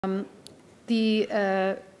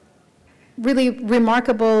The really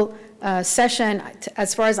remarkable session,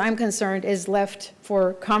 as far as I'm concerned, is left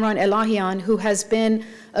for Kamran Elahian, who has been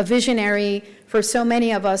a visionary for so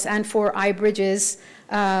many of us and for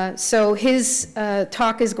iBRIDGES. So his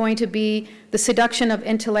talk is going to be the seduction of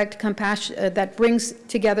intellect, compassion, that brings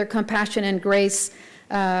together compassion and grace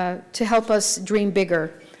to help us dream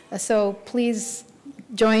bigger. So please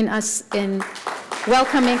join us in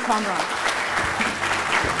welcoming Kamran.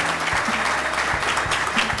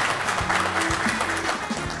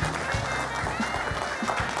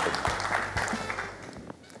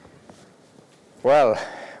 Well,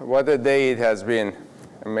 what a day it has been.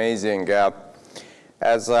 Amazing.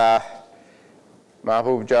 As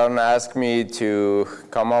Mahbub Jan asked me to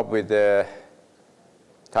come up with a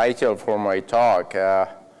title for my talk, I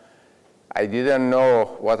didn't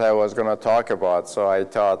know what I was going to talk about, so I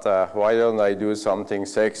thought, why don't I do something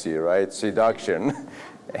sexy, right? Seduction.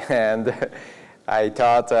 And I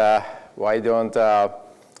thought, why don't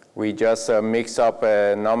we just mix up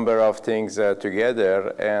a number of things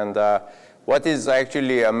together. And what is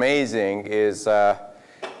actually amazing is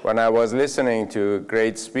when I was listening to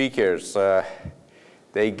great speakers,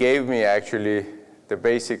 they gave me actually the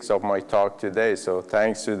basics of my talk today. So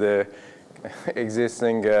thanks to the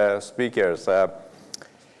existing speakers.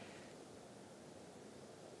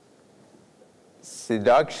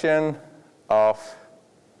 Seduction of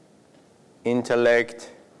intellect,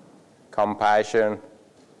 compassion,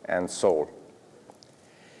 and soul.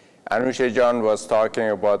 Anusha John was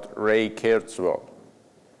talking about Ray Kurzweil.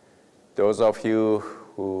 Those of you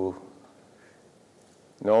who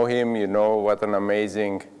know him, you know what an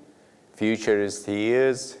amazing futurist he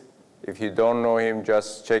is. If you don't know him,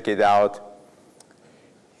 just check it out.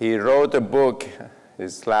 He wrote a book,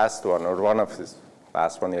 his last one, or one of his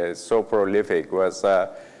last one, is so prolific, was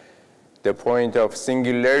The Point of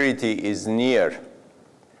Singularity is Near.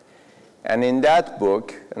 And in that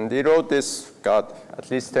book, and he wrote this, God,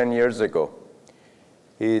 at least 10 years ago,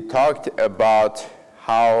 he talked about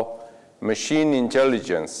how machine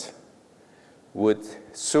intelligence would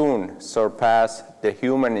soon surpass the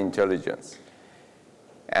human intelligence.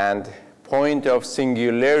 And point of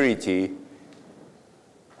singularity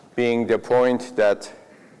being the point that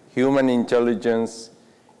human intelligence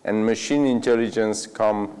and machine intelligence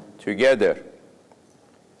come together.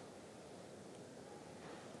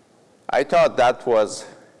 I thought that was a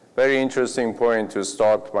very interesting point to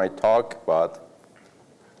start my talk, but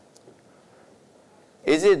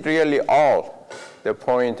is it really all the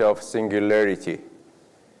point of singularity?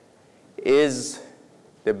 Is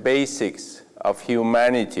the basics of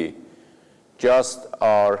humanity just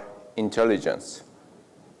our intelligence?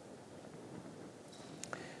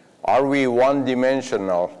 Are we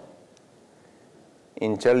one-dimensional,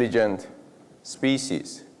 intelligent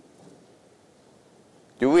species?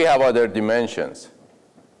 Do we have other dimensions?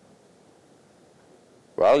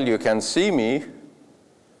 Well, you can see me,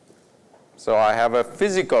 so I have a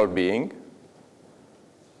physical being.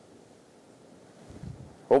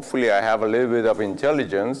 Hopefully I have a little bit of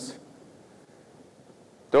intelligence.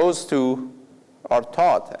 Those two are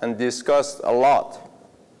taught and discussed a lot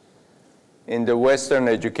in the Western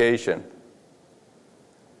education.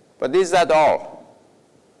 But is that all?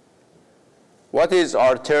 What is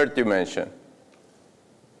our third dimension?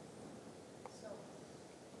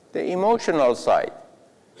 The emotional side,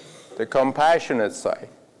 the compassionate side.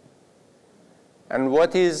 And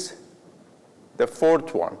what is the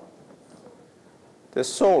fourth one? The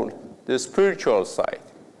soul, the spiritual side.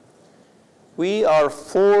 We are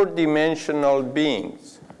four-dimensional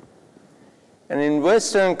beings. And in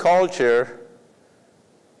Western culture,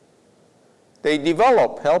 they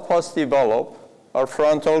help us develop our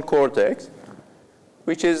frontal cortex,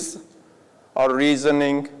 which is our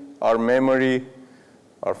reasoning, our memory,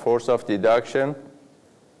 our force of deduction,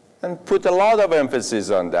 and put a lot of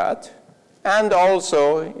emphasis on that. And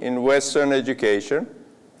also in Western education,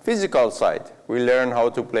 physical side. We learn how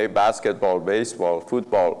to play basketball, baseball,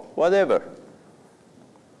 football, whatever.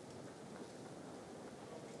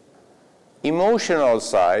 Emotional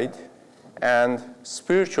side and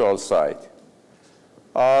spiritual side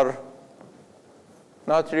are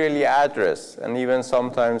not really addressed, and even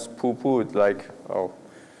sometimes poo-pooed, like, oh,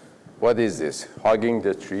 what is this? Hugging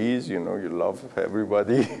the trees, you know, you love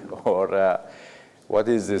everybody, or what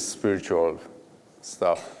is this spiritual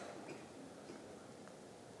stuff?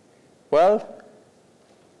 Well,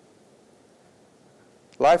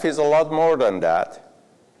 life is a lot more than that.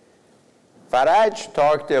 Faraj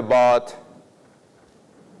talked about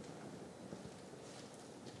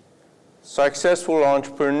successful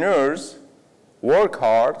entrepreneurs work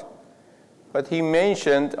hard but he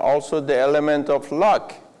mentioned also the element of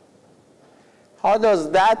luck. How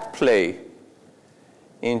does that play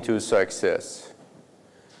into success?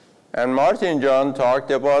 And Martin John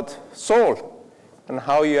talked about soul and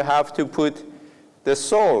how you have to put the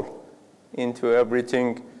soul into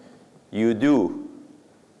everything you do.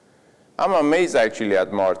 I'm amazed actually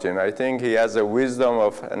at Martin. I think he has the wisdom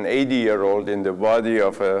of an 80-year-old in the body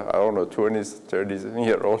of a, I don't know, 20,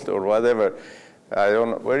 30-year-old or whatever. I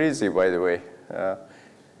don't know. Where is he, by the way?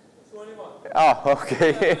 21. Oh,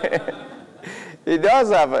 okay. He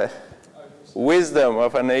does have a wisdom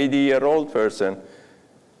of an 80-year-old person.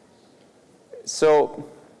 So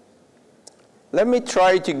let me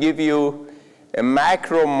try to give you a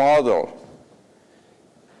macro model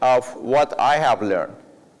of what I have learned.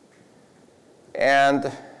 And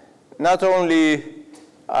not only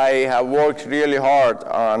I have worked really hard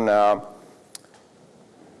on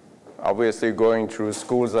obviously going through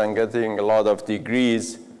schools and getting a lot of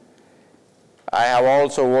degrees, I have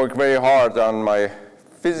also worked very hard on my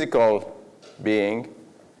physical being.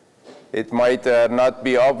 It might not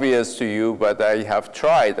be obvious to you, but I have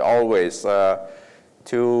tried always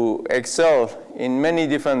to excel in many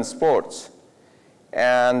different sports.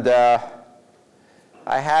 And I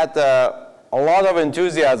had a lot of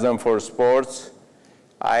enthusiasm for sports.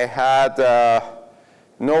 I had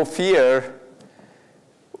no fear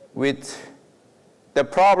with the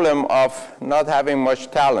problem of not having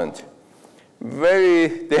much talent.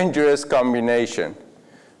 Very dangerous combination.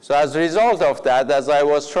 So as a result of that, as I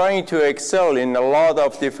was trying to excel in a lot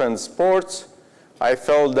of different sports, I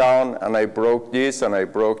fell down and I broke this and I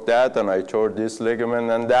broke that and I tore this ligament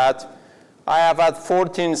and that. I have had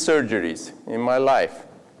 14 surgeries in my life.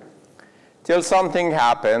 Till something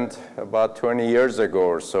happened about 20 years ago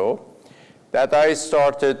or so, that I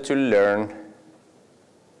started to learn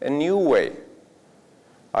a new way.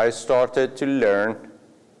 I started to learn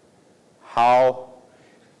how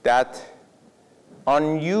that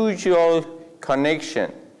unusual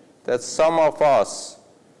connection that some of us,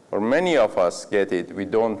 or many of us get it, we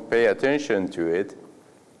don't pay attention to it,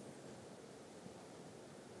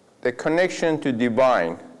 the connection to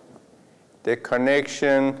divine, the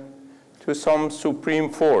connection to some supreme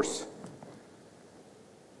force.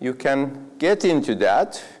 You can get into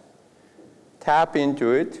that, tap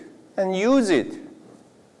into it, and use it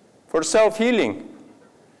for self-healing.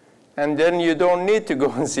 And then you don't need to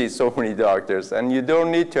go and see so many doctors, and you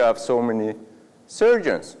don't need to have so many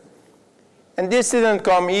surgeons. And this didn't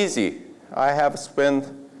come easy. I have spent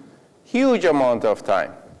huge amount of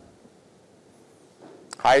time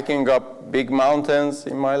hiking up big mountains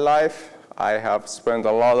in my life. I have spent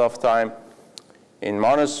a lot of time in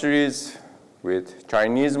monasteries with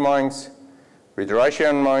Chinese monks, with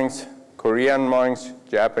Russian monks, Korean monks,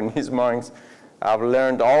 Japanese monks. I've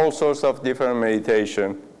learned all sorts of different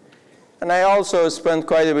meditation. And I also spent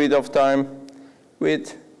quite a bit of time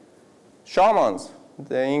with shamans,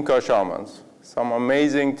 the Inca shamans. Some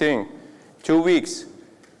amazing thing. 2 weeks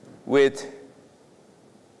with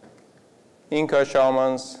Inca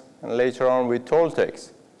shamans, and later on with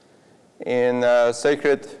Toltecs in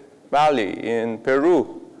Sacred Valley in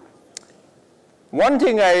Peru. One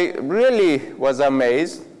thing I really was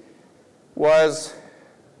amazed was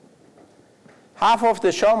half of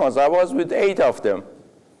the shamans, I was with 8 of them.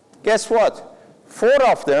 Guess what? 4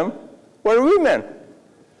 of them were women.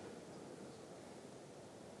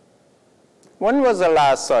 When was the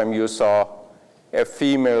last time you saw a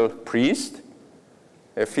female priest,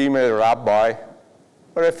 a female rabbi,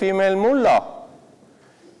 or a female mullah?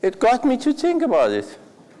 It got me to think about it.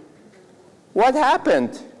 What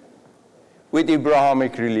happened with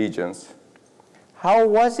Abrahamic religions? How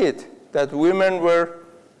was it that women were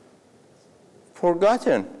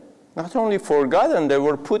forgotten? Not only forgotten, they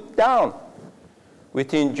were put down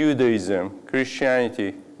within Judaism,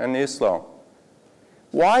 Christianity, and Islam.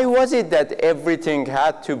 Why was it that everything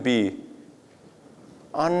had to be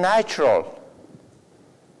unnatural?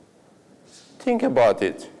 Think about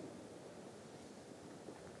it.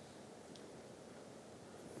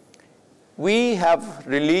 We have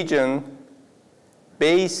religion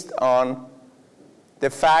based on the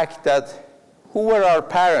fact that who were our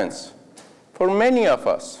parents? For many of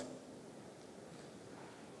us,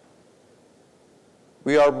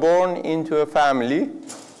 we are born into a family,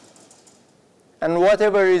 and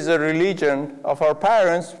whatever is the religion of our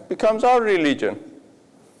parents becomes our religion.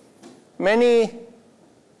 Many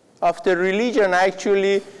of the religion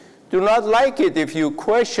actually do not like it if you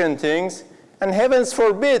question things, and heavens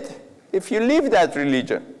forbid if you leave that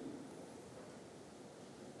religion.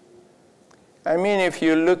 I mean, if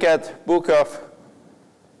you look at book of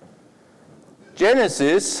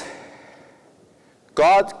Genesis,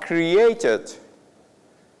 God created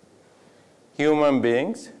human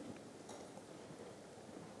beings,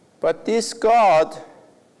 but this God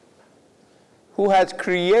who had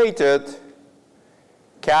created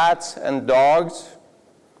cats and dogs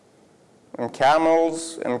and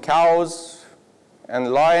camels and cows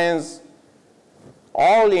and lions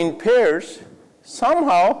all in pairs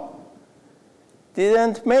somehow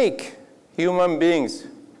didn't make human beings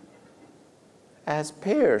as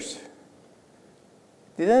pairs.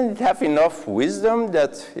 Didn't it have enough wisdom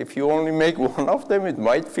that if you only make one of them, it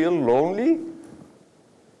might feel lonely?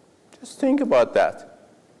 Just think about that.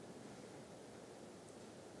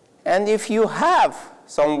 And if you have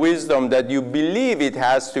some wisdom that you believe it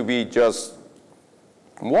has to be just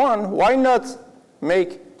one, why not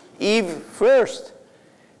make Eve first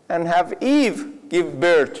and have Eve give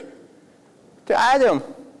birth to Adam?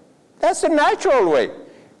 That's the natural way.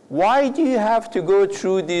 Why do you have to go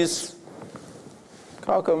through this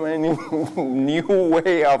cockamamie new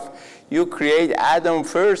way of you create Adam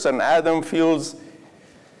first and Adam feels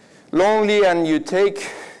lonely and you take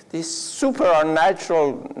this super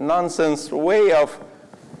unnatural nonsense way of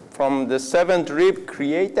from the seventh rib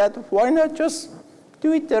create that? Why not just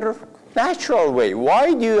do it the natural way?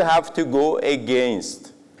 Why do you have to go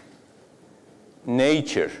against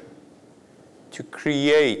nature to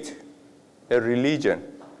create a religion?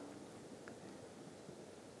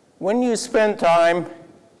 When you spend time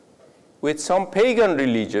with some pagan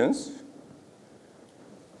religions,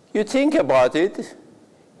 you think about it,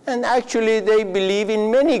 and actually they believe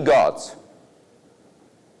in many gods.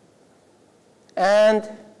 And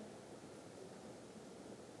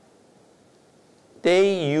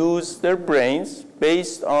they use their brains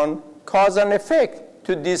based on cause and effect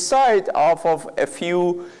to decide off of a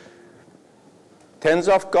few tens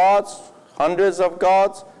of gods, hundreds of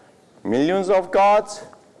gods, millions of gods,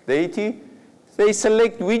 deity. They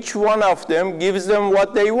select which one of them gives them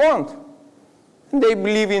what they want. And they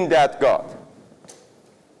believe in that God.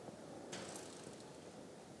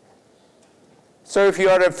 So if you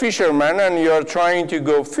are a fisherman and you are trying to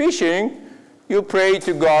go fishing, you pray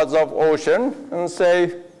to gods of ocean and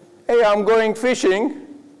say, hey, I'm going fishing.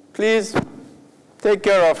 Please take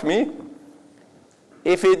care of me.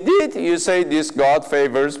 If it did, you say, this God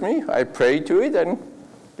favors me. I pray to it and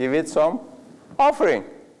give it some offering.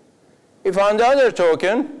 If on the other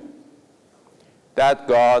token, that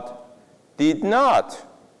God did not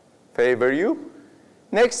favor you,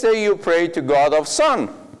 next day you pray to God of sun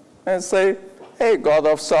and say, hey, God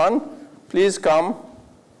of sun, please come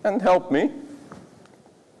and help me.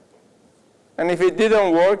 And if it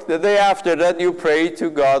didn't work, the day after that you pray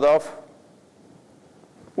to God of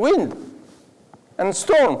wind and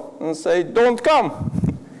storm and say, don't come.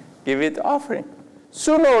 Give it offering.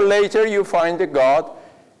 Sooner or later you find a God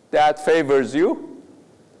that favors you.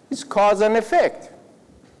 It's cause and effect.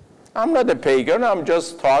 I'm not a pagan, I'm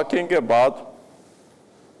just talking about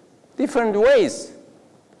different ways.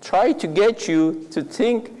 Try to get you to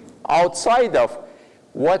think outside of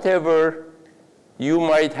whatever you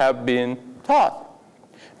might have been taught.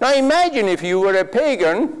 Now imagine if you were a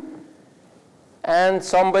pagan and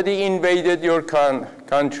somebody invaded your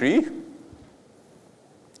country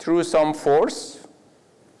through some force,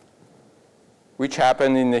 which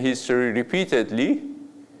happened in the history repeatedly,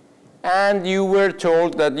 and you were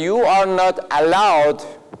told that you are not allowed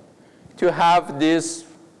to have this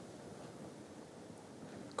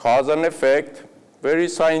cause and effect, very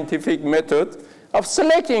scientific method of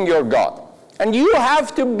selecting your God. And you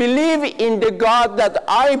have to believe in the God that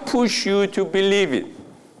I push you to believe in.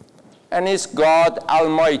 And it's God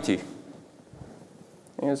Almighty.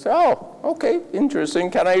 And you say, oh, okay, interesting.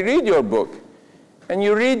 Can I read your book? And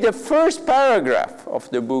you read the first paragraph of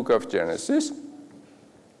the book of Genesis,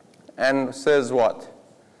 and says what?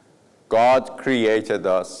 God created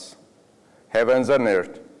us, heavens and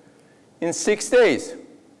earth, in 6 days.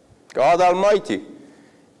 God Almighty.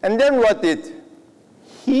 And then what did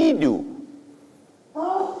He do?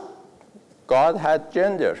 God had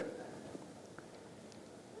gender.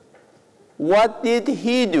 What did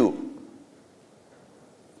He do?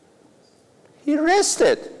 He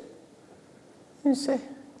rested. You say,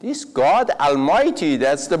 this God Almighty,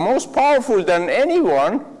 that's the most powerful than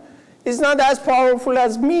anyone, is not as powerful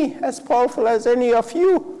as me, as powerful as any of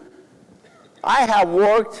you. I have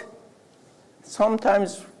worked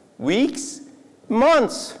sometimes weeks,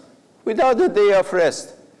 months, without a day of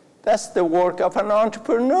rest. That's the work of an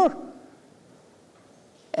entrepreneur.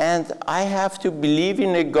 And I have to believe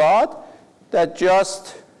in a God that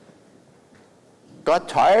just got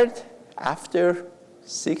tired after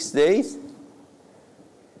 6 days.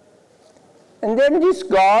 And then this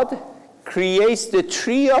God creates the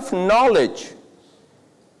tree of knowledge,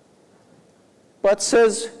 but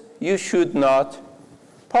says you should not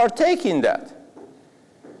partake in that.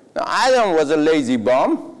 Now, Adam was a lazy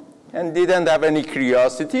bum and didn't have any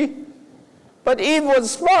curiosity, but Eve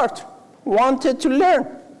was smart, wanted to learn,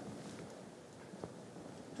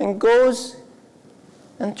 and goes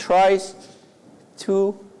and tries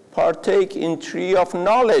to partake in tree of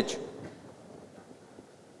knowledge.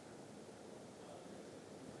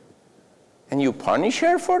 And you punish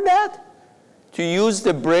her for that? To use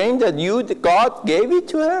the brain that God gave it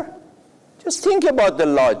to her? Just think about the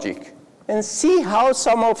logic and see how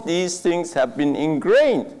some of these things have been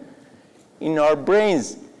ingrained in our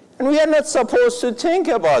brains. And we are not supposed to think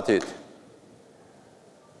about it.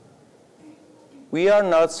 We are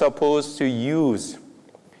not supposed to use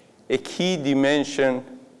a key dimension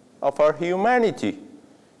of our humanity.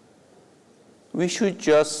 We should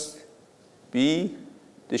just be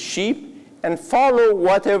the sheep and follow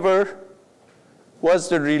whatever was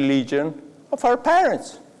the religion of our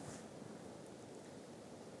parents.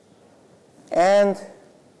 And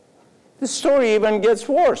the story even gets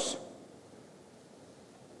worse.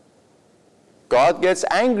 God gets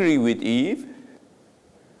angry with Eve,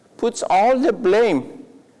 puts all the blame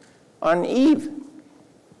on Eve,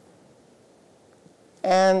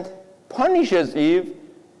 and punishes Eve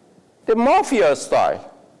the mafia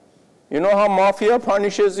style. You know how mafia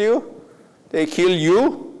punishes you? They kill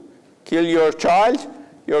you, kill your child,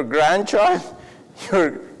 your grandchild, your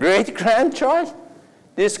great-grandchild.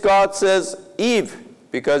 This God says, Eve,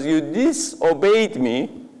 because you disobeyed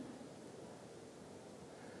me,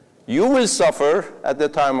 you will suffer at the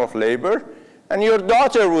time of labor, and your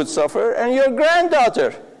daughter would suffer, and your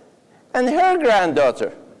granddaughter, and her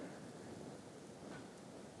granddaughter.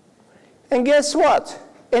 And guess what?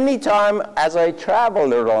 Anytime as I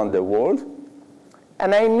travel around the world,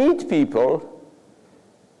 and I meet people,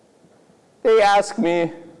 they ask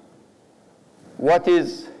me, what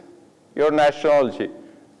is your nationality?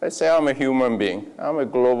 I say, I'm a human being. I'm a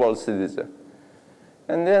global citizen.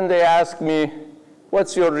 And then they ask me,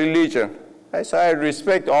 what's your religion? I say, I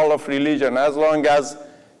respect all of religion as long as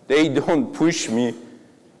they don't push me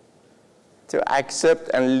to accept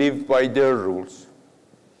and live by their rules.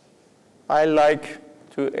 I like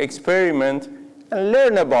to experiment and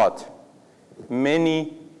learn about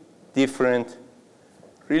many different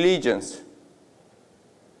religions.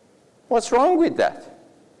 What's wrong with that?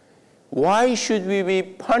 Why should we be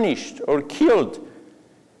punished or killed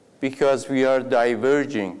because we are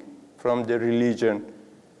diverging from the religion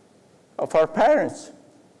of our parents?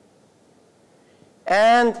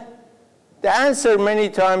 And the answer many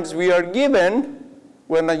times we are given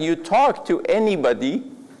when you talk to anybody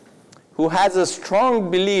who has a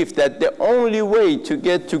strong belief that the only way to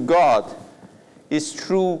get to God is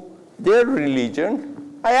through their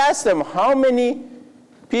religion. I ask them, how many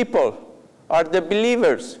people are the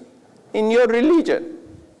believers in your religion?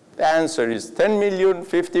 The answer is 10 million,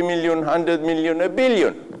 50 million, 100 million, 1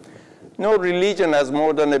 billion. No religion has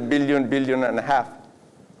more than 1 billion, 1.5 billion. And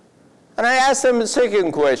I ask them the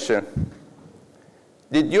second question.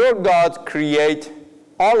 Did your God create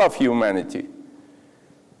all of humanity?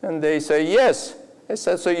 And they say, yes. I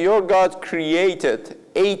said, so your God created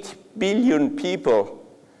 8 billion people,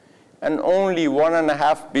 and only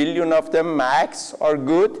 1.5 billion of them max are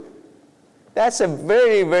good? That's a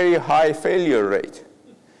very, very high failure rate.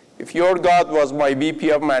 If your God was my VP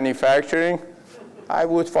of manufacturing, I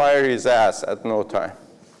would fire his ass at no time.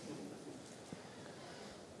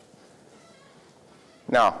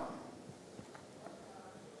 Now,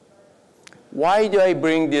 why do I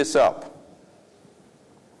bring this up?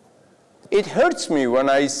 It hurts me when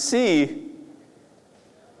I see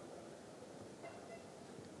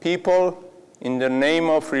people in the name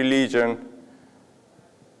of religion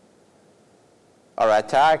are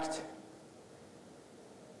attacked,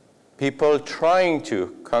 people trying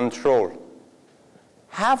to control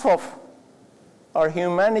half of our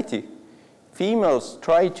humanity. Females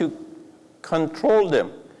try to control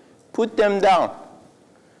them, put them down.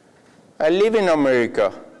 I live in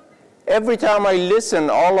America. Every time I listen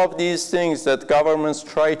all of these things that governments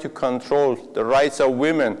try to control the rights of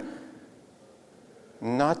women,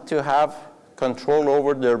 not to have control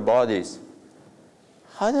over their bodies.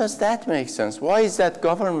 How does that make sense? Why is that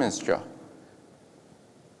government's job?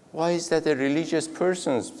 Why is that a religious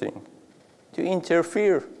person's thing? To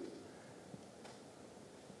interfere.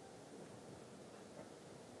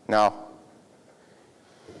 Now,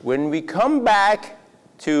 when we come back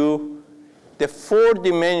to the 4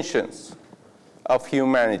 dimensions of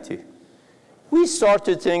humanity, we start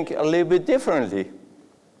to think a little bit differently.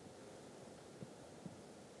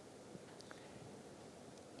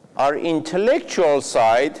 our intellectual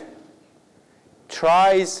side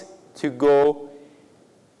tries to go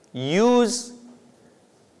use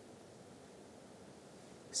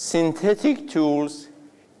synthetic tools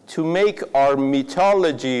to make our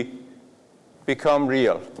mythology become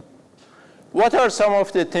real. What are some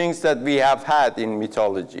of the things that we have had in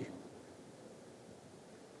mythology?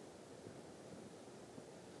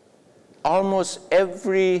 Almost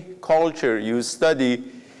every culture you study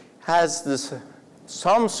has this,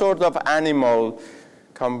 some sort of animal,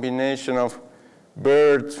 combination of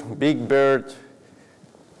bird, big bird,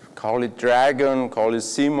 call it dragon, call it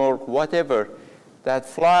simurgh, whatever, that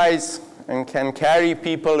flies and can carry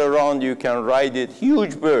people around. You can ride it,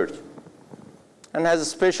 huge bird, and has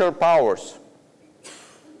special powers.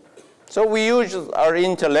 So we use our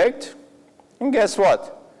intellect, and guess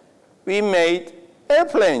what? We made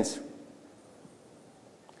airplanes,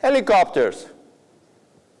 helicopters.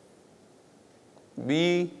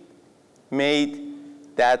 We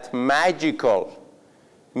made that magical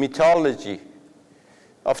mythology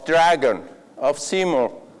of dragon, of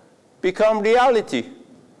simurgh, become reality.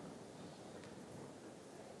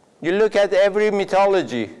 You look at every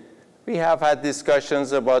mythology. We have had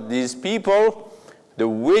discussions about these people, the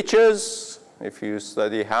witches. If you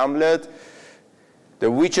study Hamlet,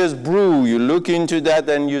 the witches brew. You look into that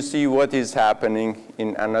and you see what is happening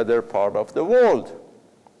in another part of the world.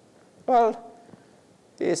 Well,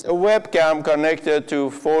 it's a webcam connected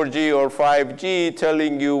to 4G or 5G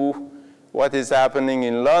telling you what is happening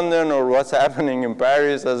in London or what's happening in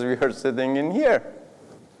Paris as we are sitting in here.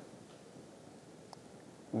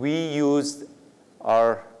 We used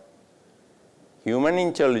our human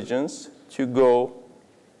intelligence to go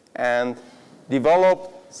and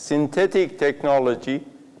develop synthetic technology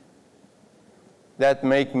that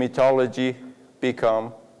make mythology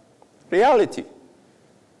become reality.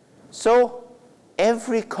 So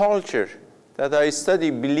every culture that I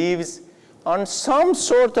study believes on some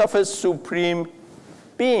sort of a supreme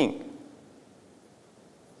being.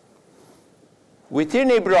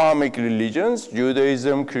 Within Abrahamic religions,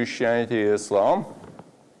 Judaism, Christianity, Islam,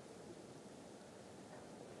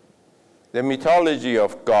 the mythology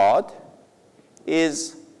of God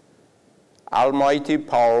is almighty,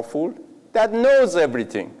 powerful, that knows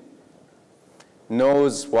everything,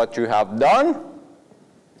 knows what you have done,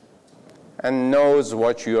 and knows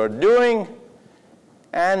what you are doing,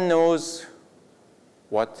 and knows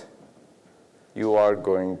what you are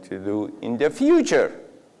going to do in the future.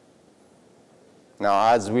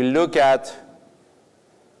 Now, as we look at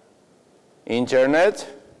internet,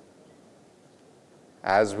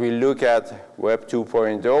 as we look at Web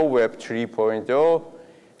 2.0, Web 3.0,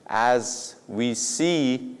 as we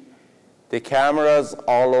see the cameras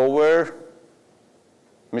all over,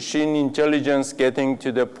 machine intelligence getting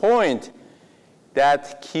to the point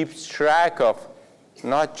that keeps track of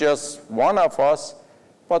not just one of us,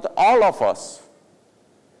 but all of us.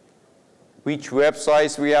 Which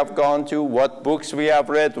websites we have gone to, what books we have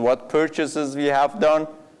read, what purchases we have done.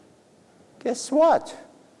 Guess what?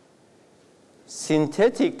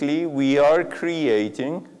 Synthetically, we are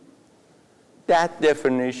creating that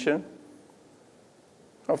definition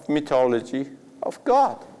of mythology of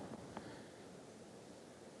God.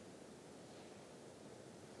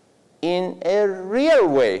 In a real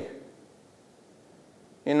way.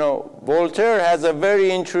 You know, Voltaire has a very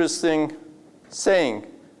interesting saying.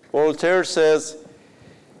 Voltaire says,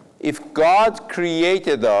 if God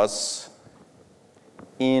created us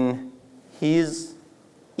in his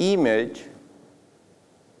image,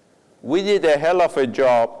 we did a hell of a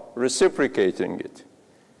job reciprocating it.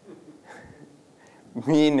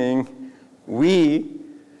 Meaning, we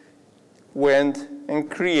went and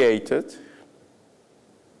created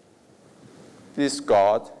this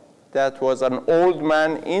God that was an old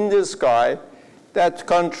man in the sky that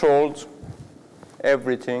controlled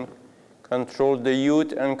everything, controlled the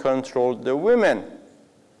youth and controlled the women.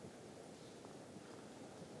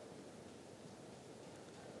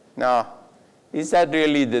 Now, is that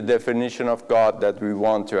really the definition of God that we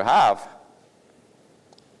want to have?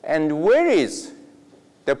 And where is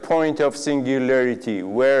the point of singularity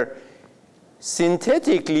where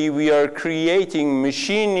synthetically we are creating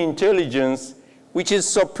machine intelligence which is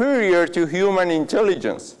superior to human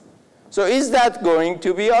intelligence? So is that going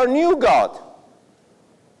to be our new God?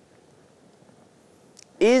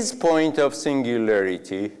 Is point of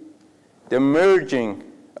singularity the merging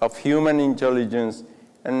of human intelligence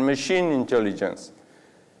and machine intelligence,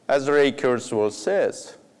 as Ray Kurzweil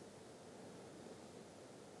says?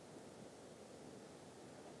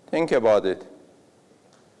 Think about it.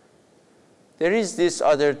 There is this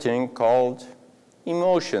other thing called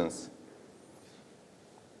emotions.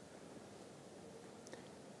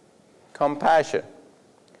 compassion.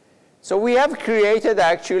 So we have created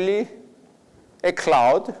actually a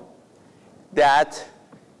cloud that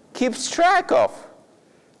keeps track of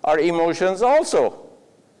our emotions also.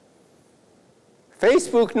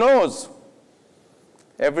 Facebook knows.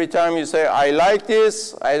 Every time you say, I like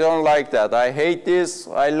this, I don't like that, I hate this,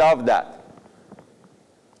 I love that.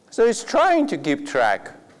 So it's trying to keep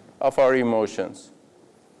track of our emotions.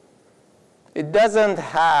 It doesn't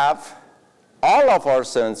have all of our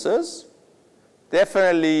senses.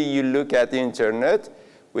 Definitely, you look at the internet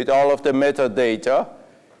with all of the metadata.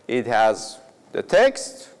 It has the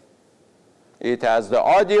text, it has the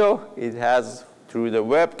audio, it has through the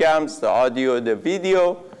webcams, the audio, the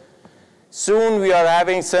video. Soon we are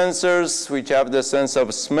having sensors which have the sense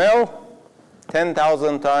of smell,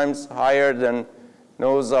 10,000 times higher than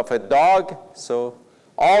nose of a dog. So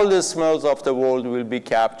all the smells of the world will be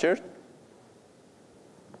captured.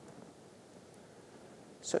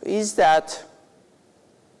 So is that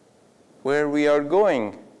where we are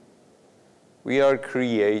going? We are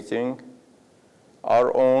creating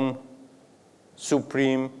our own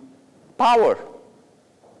supreme power.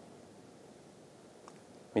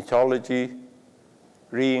 Mythology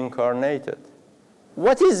reincarnated.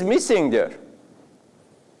 What is missing there?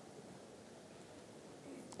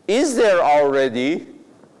 Is there already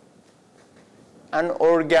an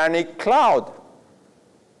organic cloud?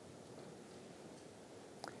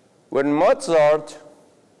 When Mozart,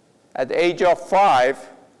 at the age of 5,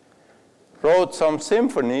 wrote some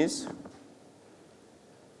symphonies,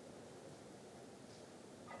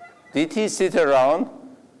 did he sit around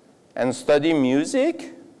and study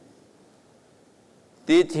music?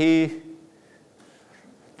 Did he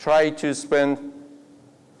try to spend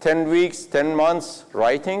 10 weeks, 10 months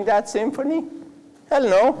writing that symphony? Hell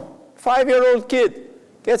no. 5-year-old kid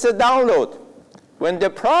gets a download. When the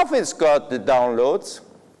prophets got the downloads,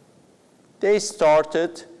 they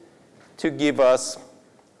started to give us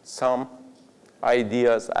some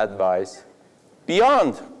ideas, advice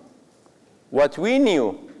beyond what we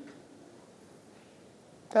knew.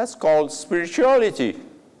 That's called spirituality.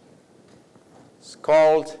 It's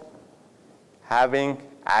called having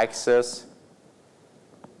access,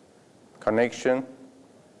 connection,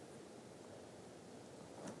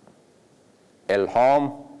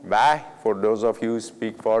 ilham, wahy, for those of you who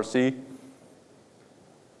speak Farsi,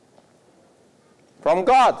 from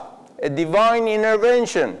God, a divine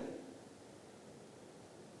intervention.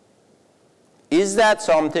 Is that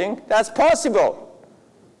something that's possible?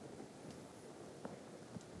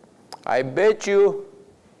 I bet you,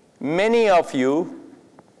 many of you,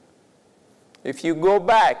 if you go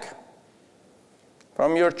back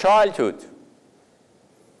from your childhood,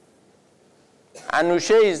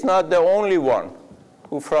 Anushe is not the only one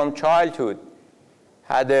who from childhood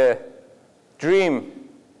had a dream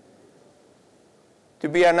to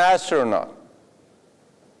be an astronaut.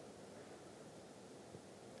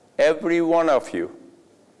 Every one of you,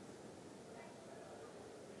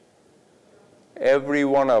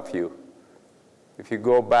 if you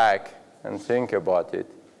go back and think about it,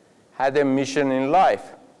 had a mission in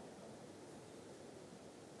life.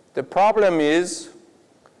 The problem is,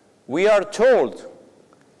 we are told,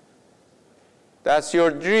 that's your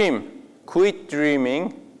dream, quit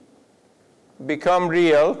dreaming, become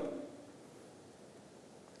real,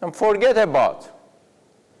 and forget about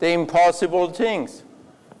the impossible things.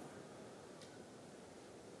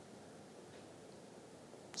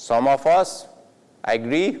 Some of us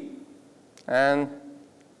agree and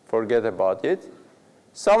forget about it.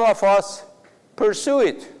 Some of us pursue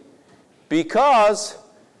it because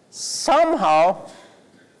somehow,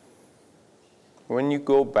 when you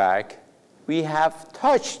go back, we have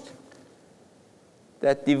touched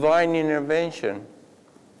that divine intervention.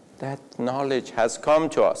 That knowledge has come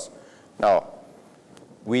to us. Now,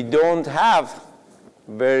 we don't have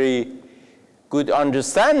very good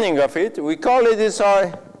understanding of it. We call it is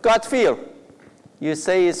our gut feel. You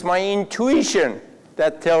say it's my intuition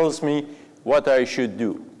that tells me what I should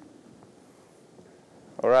do.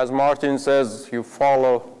 Or as Martin says, you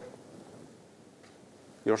follow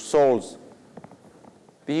your soul's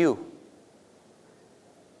view.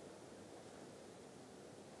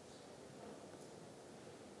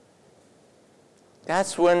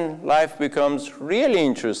 That's when life becomes really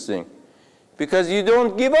interesting, because you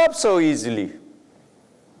don't give up so easily.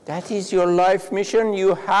 That is your life mission.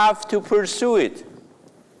 You have to pursue it.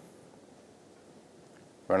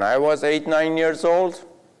 When I was 8, 9 years old,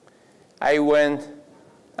 I went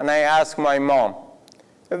and I asked my mom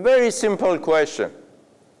a very simple question.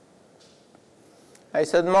 I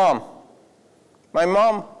said, Mom, my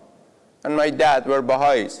mom and my dad were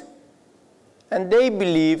Baha'is, and they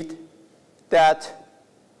believed that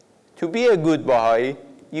to be a good Baha'i,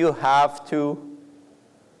 you have to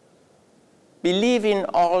believe in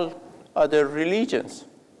all other religions.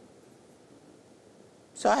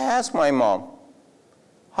 So I asked my mom,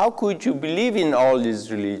 how could you believe in all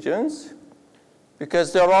these religions?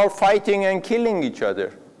 Because they're all fighting and killing each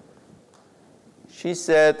other. She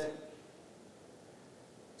said,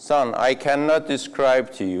 son, I cannot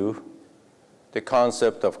describe to you the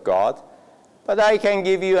concept of God, but I can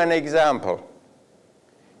give you an example.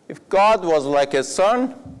 If God was like a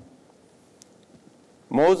sun,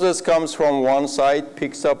 Moses comes from one side,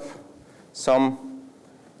 picks up some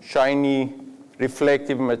shiny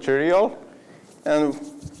reflective material and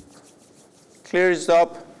clears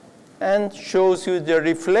up and shows you the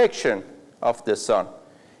reflection of the sun.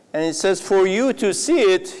 And it says for you to see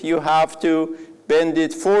it, you have to bend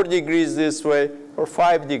it 4 degrees this way or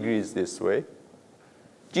 5 degrees this way.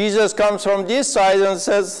 Jesus comes from this side and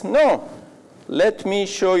says, no, let me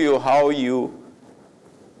show you how you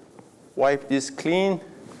wipe this clean,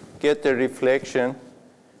 get the reflection,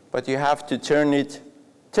 but you have to turn it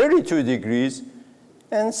 32 degrees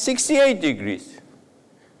and 68 degrees.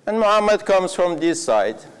 And Muhammad comes from this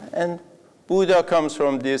side, and Buddha comes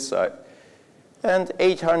from this side. And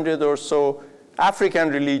 800 or so African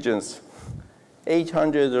religions,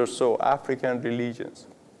 800 or so African religions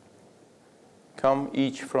come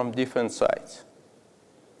each from different sides.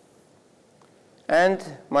 And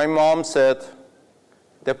my mom said,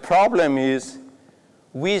 the problem is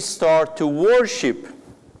we start to worship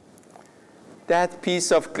that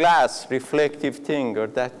piece of glass, reflective thing, or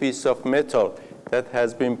that piece of metal that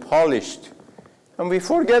has been polished, and we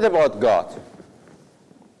forget about God.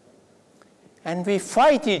 And we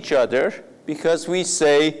fight each other because we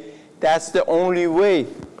say that's the only way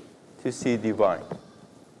to see divine.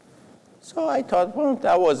 So I thought, well,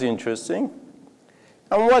 that was interesting.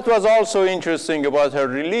 And what was also interesting about her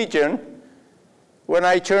religion, when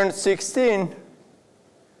I turned 16,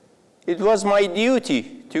 it was my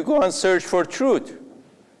duty to go and search for truth.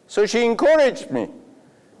 So she encouraged me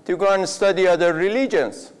to go and study other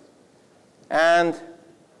religions. And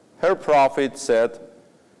her prophet said,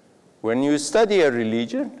 when you study a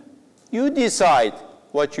religion, you decide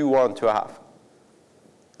what you want to have.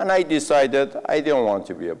 And I decided I didn't want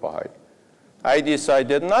to be a Baha'i. I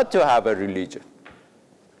decided not to have a religion.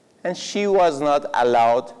 And she was not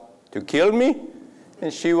allowed to kill me,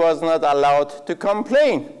 and she was not allowed to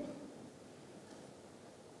complain.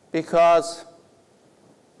 Because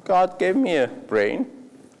God gave me a brain,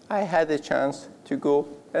 I had a chance to go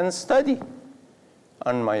and study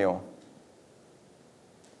on my own.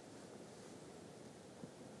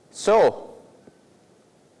 So,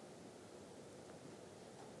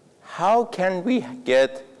 how can we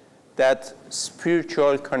get that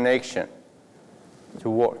spiritual connection to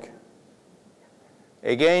work?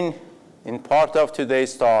 Again, in part of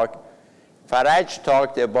today's talk, Faraj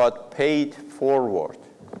talked about paid forward.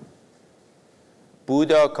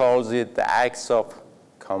 Buddha calls it the acts of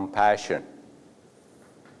compassion.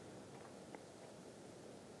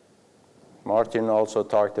 Martin also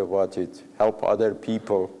talked about it, help other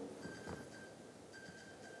people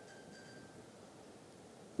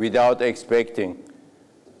without expecting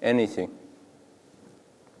anything.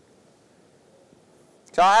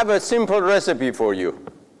 So I have a simple recipe for you.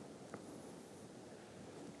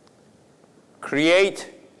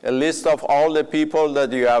 Create a list of all the people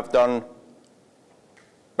that you have done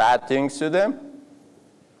bad things to them,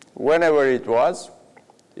 whenever it was.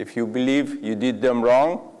 If you believe you did them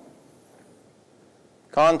wrong,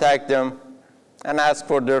 contact them and ask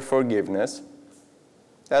for their forgiveness.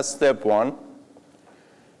 That's step 1.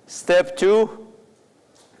 Step 2,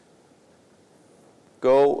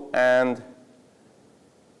 go and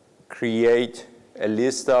create a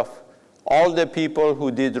list of all the people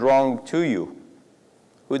who did wrong to you,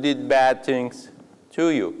 who did bad things to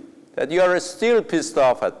you, that you are still pissed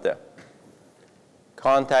off at them.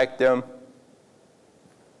 Contact them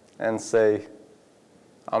and say,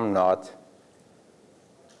 I'm not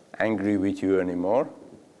angry with you anymore,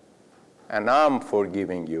 and I'm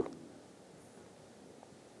forgiving you.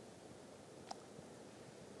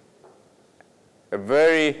 A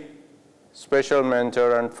very special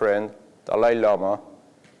mentor and friend, Dalai Lama,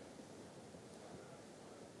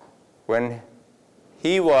 when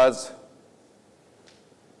he was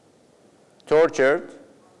tortured,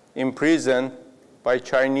 imprisoned by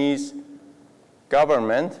Chinese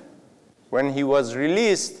government, when he was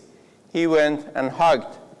released, he went and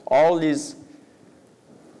hugged all these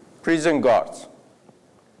prison guards.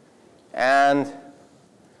 And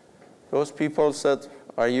those people said,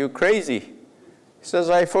 are you crazy? He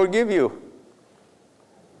says, I forgive you.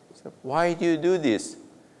 He said, why do you do this?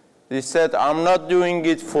 He said, I'm not doing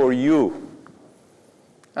it for you.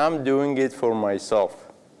 I'm doing it for myself.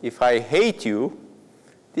 If I hate you,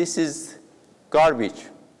 this is garbage.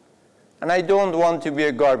 And I don't want to be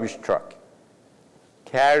a garbage truck,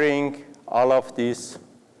 carrying all of this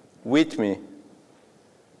with me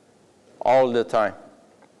all the time.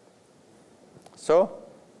 So,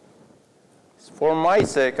 for my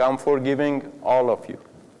sake, I'm forgiving all of you.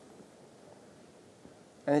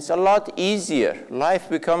 And it's a lot easier. Life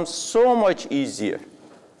becomes so much easier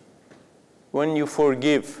when you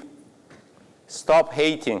forgive. Stop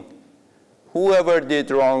hating whoever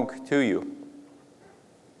did wrong to you.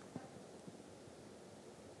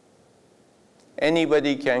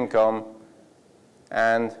 Anybody can come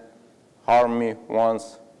and harm me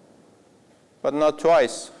once, but not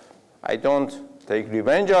twice. I don't take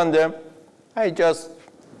revenge on them. I just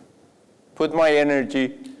put my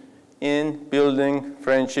energy in building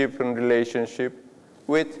friendship and relationship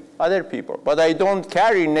with other people. But I don't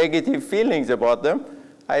carry negative feelings about them.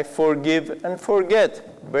 I forgive and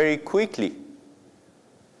forget very quickly.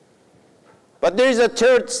 But there is a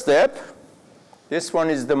third step. This one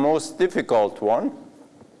is the most difficult one.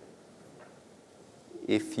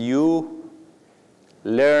 If you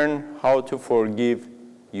learn how to forgive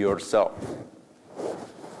yourself.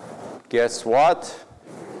 Guess what?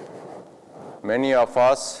 Many of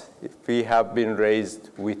us, if we have been raised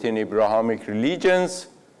within Abrahamic religions,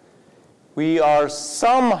 we are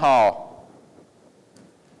somehow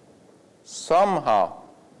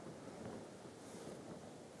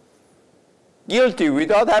guilty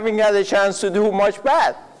without having had a chance to do much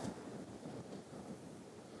bad.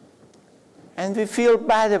 And we feel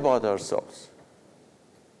bad about ourselves.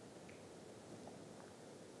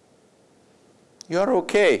 You're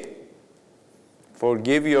okay.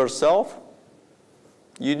 Forgive yourself.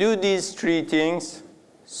 You do these three things,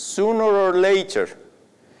 sooner or later,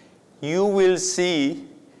 you will see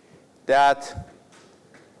that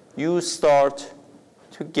you start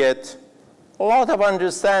to get a lot of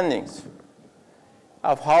understandings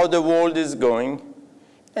of how the world is going,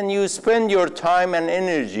 and you spend your time and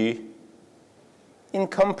energy in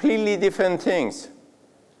completely different things.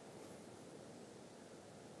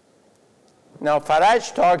 Now,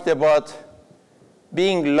 Faraj talked about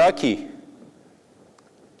being lucky.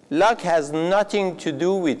 Luck has nothing to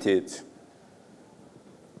do with it.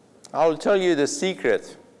 I'll tell you the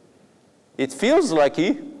secret. It feels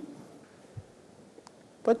lucky,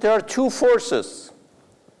 but there are two forces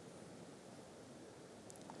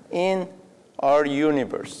in our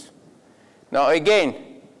universe. Now again,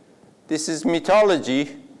 this is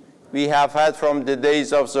mythology we have had from the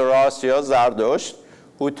days of Zoroaster, Zardosht,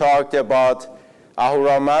 who talked about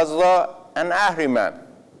Ahura Mazda and Ahriman.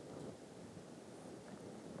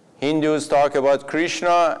 Hindus talk about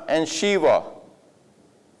Krishna and Shiva.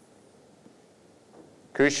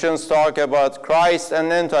 Christians talk about Christ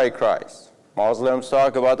and Antichrist. Muslims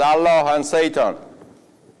talk about Allah and Satan.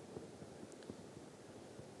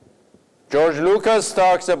 George Lucas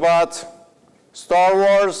talks about Star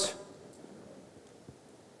Wars.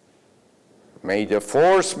 May the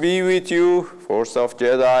Force be with you, Force of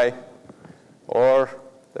Jedi, or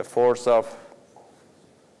the Force of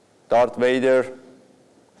Darth Vader,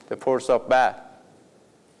 the Force of bad.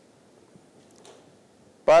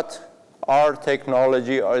 But our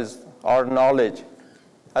technology, our knowledge,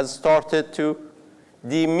 has started to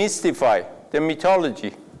demystify the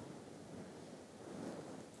mythology.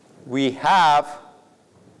 We have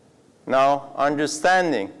now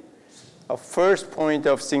understanding of first point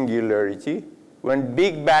of singularity. When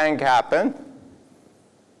Big Bang happened,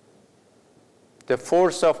 the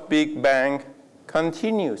force of Big Bang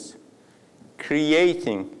continues,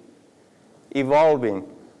 creating, evolving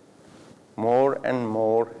more and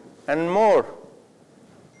more and more.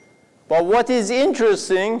 But what is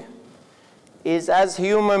interesting is, as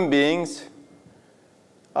human beings,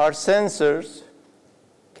 our sensors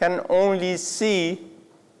can only see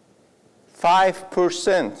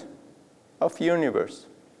 5% of universe.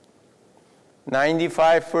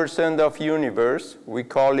 95% of universe, we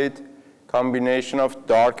call it combination of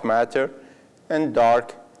dark matter and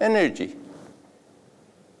dark energy.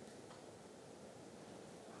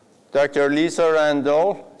 Dr. Lisa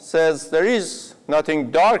Randall says there is nothing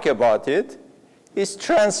dark about it. It's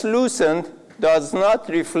translucent, does not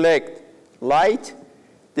reflect light,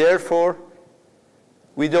 therefore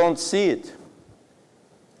we don't see it.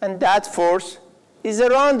 And that force is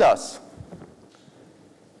around us.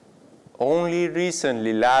 Only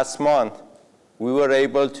recently, last month, we were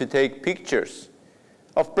able to take pictures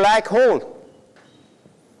of black hole.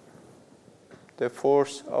 The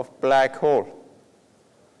force of black hole.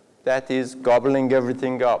 that is gobbling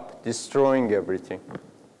everything up, destroying everything.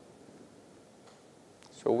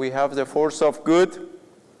 So we have the force of good,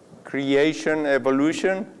 creation,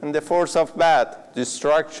 evolution, and the force of bad,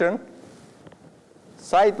 destruction,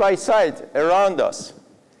 side by side around us.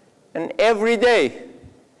 And every day,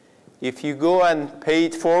 if you go and pay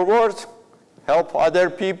it forward, help other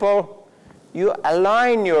people, you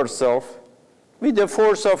align yourself with the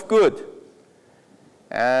force of good.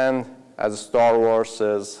 And as Star Wars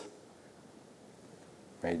says,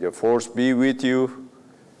 may the force be with you,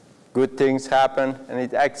 good things happen, and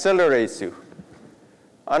it accelerates you.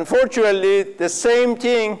 Unfortunately, the same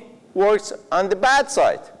thing works on the bad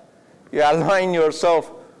side. You align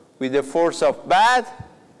yourself with the force of bad,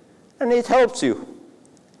 and it helps you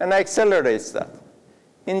and accelerates that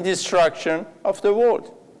in destruction of the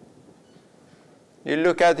world. You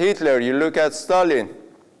look at Hitler, you look at Stalin.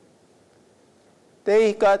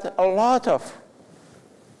 They got a lot of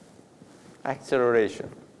acceleration.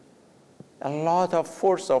 A lot of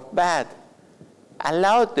force of bad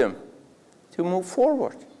allowed them to move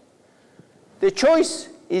forward. The choice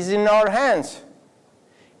is in our hands.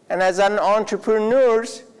 And as an entrepreneur,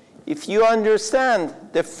 if you understand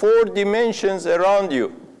the 4 dimensions around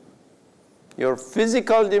you, your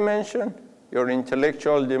physical dimension, your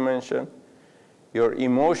intellectual dimension, your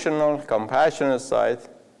emotional, compassionate side,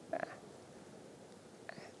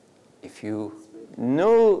 if you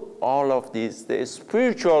know all of these, the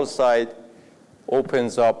spiritual side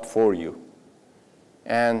opens up for you.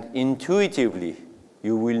 And intuitively,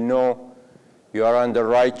 you will know you are on the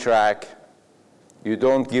right track, you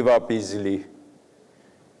don't give up easily,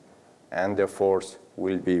 and the force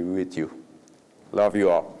will be with you. Love you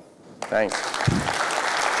all. Thanks. Thank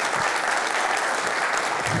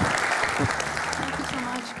you so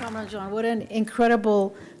much, Kamran John. What an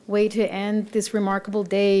incredible way to end this remarkable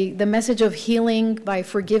day. The message of healing by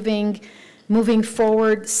forgiving, moving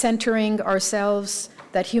forward, centering ourselves,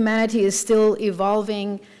 that humanity is still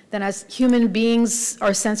evolving, then as human beings, our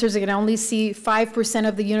sensors can only see 5%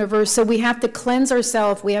 of the universe, so we have to cleanse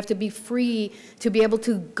ourselves, we have to be free to be able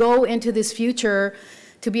to go into this future,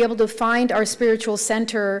 to be able to find our spiritual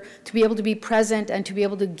center, to be able to be present and to be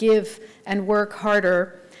able to give and work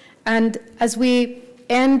harder. And as we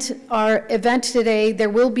end our event today, there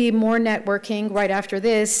will be more networking right after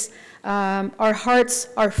this. Our hearts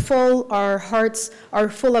are full, our hearts are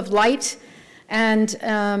full of light. And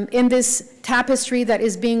in this tapestry that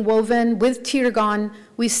is being woven with Tirgan,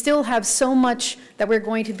 we still have so much that we're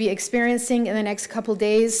going to be experiencing in the next couple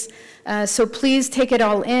days. So please take it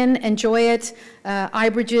all in, enjoy it.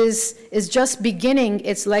 iBRIDGES is just beginning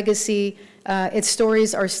its legacy. Its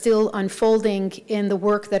stories are still unfolding in the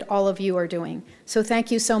work that all of you are doing. So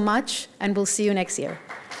thank you so much, and we'll see you next year.